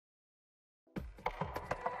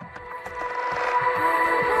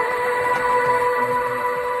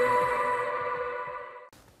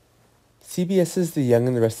CBS's The Young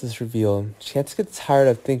and the Restless reveal, Chance gets tired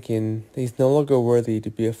of thinking that he's no longer worthy to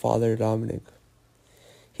be a father to Dominic.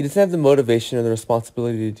 He doesn't have the motivation or the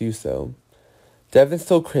responsibility to do so. Devon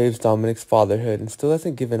still craves Dominic's fatherhood and still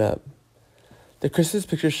hasn't given up. The Christmas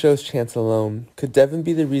picture shows Chance alone. Could Devon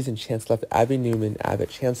be the reason Chance left Abby Newman,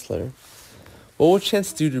 Abbott Chancellor? What will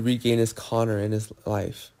Chance do to regain his Connor in his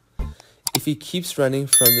life? If he keeps running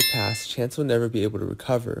from the past, Chance will never be able to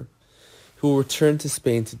recover. He will return to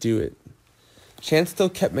Spain to do it. Chance still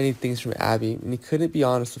kept many things from Abby, and he couldn't be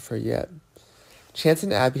honest with her yet. Chance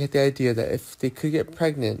and Abby had the idea that if they could get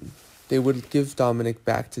pregnant, they would give Dominic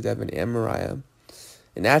back to Devon and Mariah.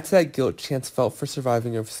 And add to that guilt Chance felt for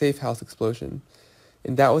surviving a safe house explosion,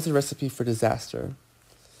 and that was a recipe for disaster.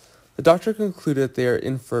 The doctor concluded that they are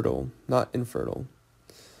infertile, not infertile.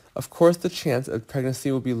 Of course, the chance of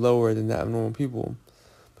pregnancy will be lower than that of normal people,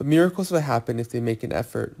 but miracles will happen if they make an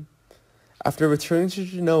effort. After returning to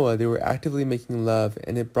Genoa, they were actively making love,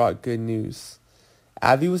 and it brought good news.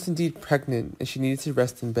 Abby was indeed pregnant, and she needed to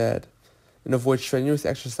rest in bed, and avoid strenuous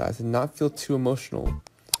exercise and not feel too emotional.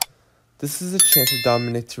 This is a chance for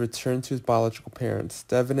Dominic to return to his biological parents,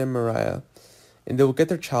 Devon and Mariah, and they will get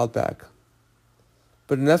their child back.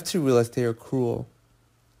 But enough to realize they are cruel,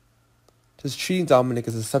 just treating Dominic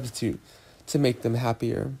as a substitute to make them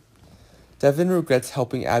happier. Devon regrets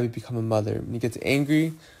helping Abby become a mother, and he gets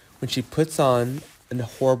angry when she puts on a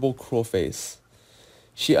horrible, cruel face.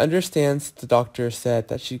 She understands the doctor said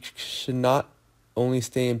that she should not only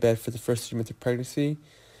stay in bed for the first 3 months of pregnancy,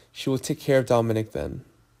 she will take care of Dominic then.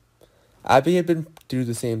 Abby had been through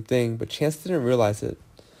the same thing, but Chance didn't realize it.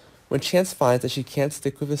 When Chance finds that she can't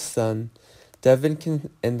stick with his son,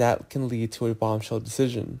 Devon that can lead to a bombshell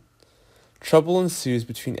decision. Trouble ensues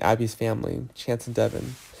between Abby's family, Chance and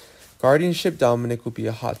Devon. Guardianship Dominic will be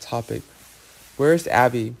a hot topic. Where is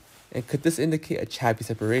Abby, and could this indicate a chabby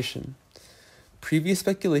separation? Previous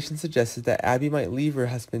speculation suggested that Abby might leave her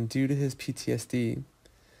husband due to his PTSD.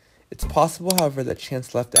 It's possible, however, that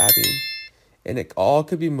Chance left Abby, and it all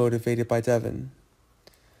could be motivated by Devon.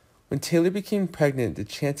 When Taylor became pregnant, did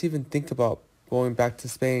Chance even think about going back to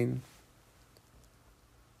Spain?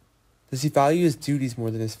 Does he value his duties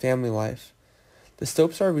more than his family life? The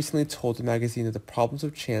soap star recently told the magazine that the problems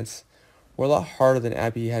of Chance were a lot harder than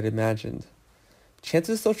Abby had imagined. Chance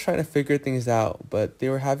is still trying to figure things out, but they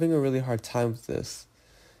were having a really hard time with this.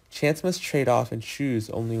 Chance must trade off and choose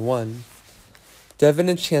only one. Devon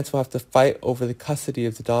and Chance will have to fight over the custody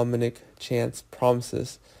of the Dominic. Chance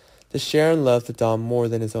promises to share and love the Dom more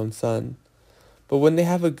than his own son. But when they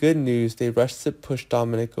have a good news, they rush to push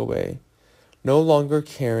Dominic away, no longer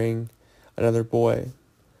carrying another boy.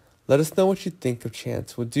 Let us know what you think of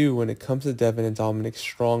Chance will do when it comes to Devon and Dominic's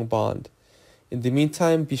strong bond. In the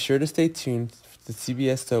meantime, be sure to stay tuned to the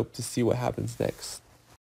CBS soap to see what happens next.